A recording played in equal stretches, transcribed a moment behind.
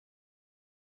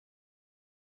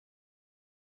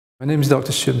My name is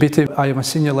Dr. Stuart Beattie. I am a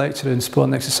senior lecturer in sport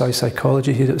and exercise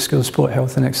psychology here at the School of Sport,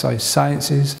 Health and Exercise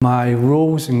Sciences. My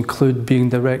roles include being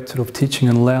Director of Teaching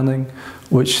and Learning,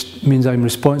 which means I'm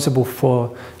responsible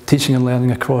for teaching and learning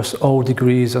across all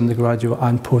degrees, undergraduate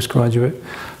and postgraduate,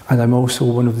 and I'm also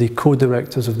one of the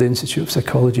co-directors of the Institute of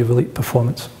Psychology of Elite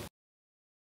Performance.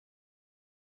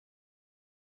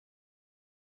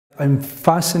 I'm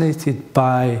fascinated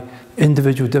by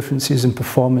individual differences in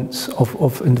performance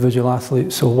of individual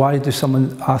athletes. So why do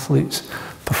some athletes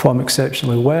perform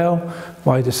exceptionally well?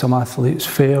 Why do some athletes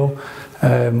fail?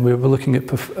 We're looking at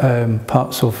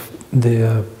parts of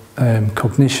the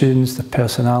cognitions, the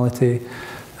personality.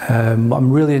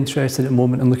 I'm really interested at the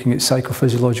moment in looking at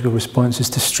psychophysiological responses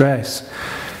to stress,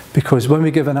 because when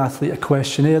we give an athlete a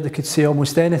questionnaire, they could say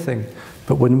almost anything,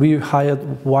 but when we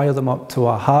wire them up to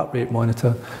a heart rate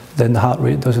monitor, then the heart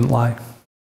rate doesn't lie.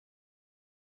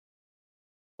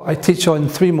 I teach on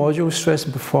 3 modules: stress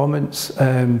and performance,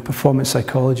 performance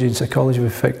psychology and psychology of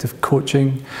effective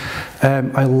coaching.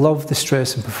 I love the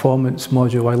stress and performance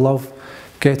module. I love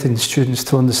getting students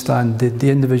to understand the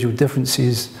individual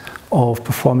differences of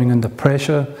performing under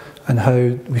pressure and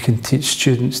how we can teach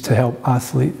students to help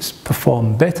athletes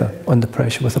perform better under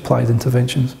pressure with applied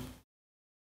interventions.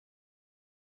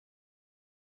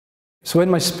 So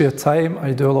in my spare time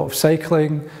I do a lot of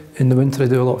cycling, in the winter I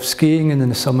do a lot of skiing, and in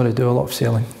the summer I do a lot of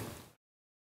sailing.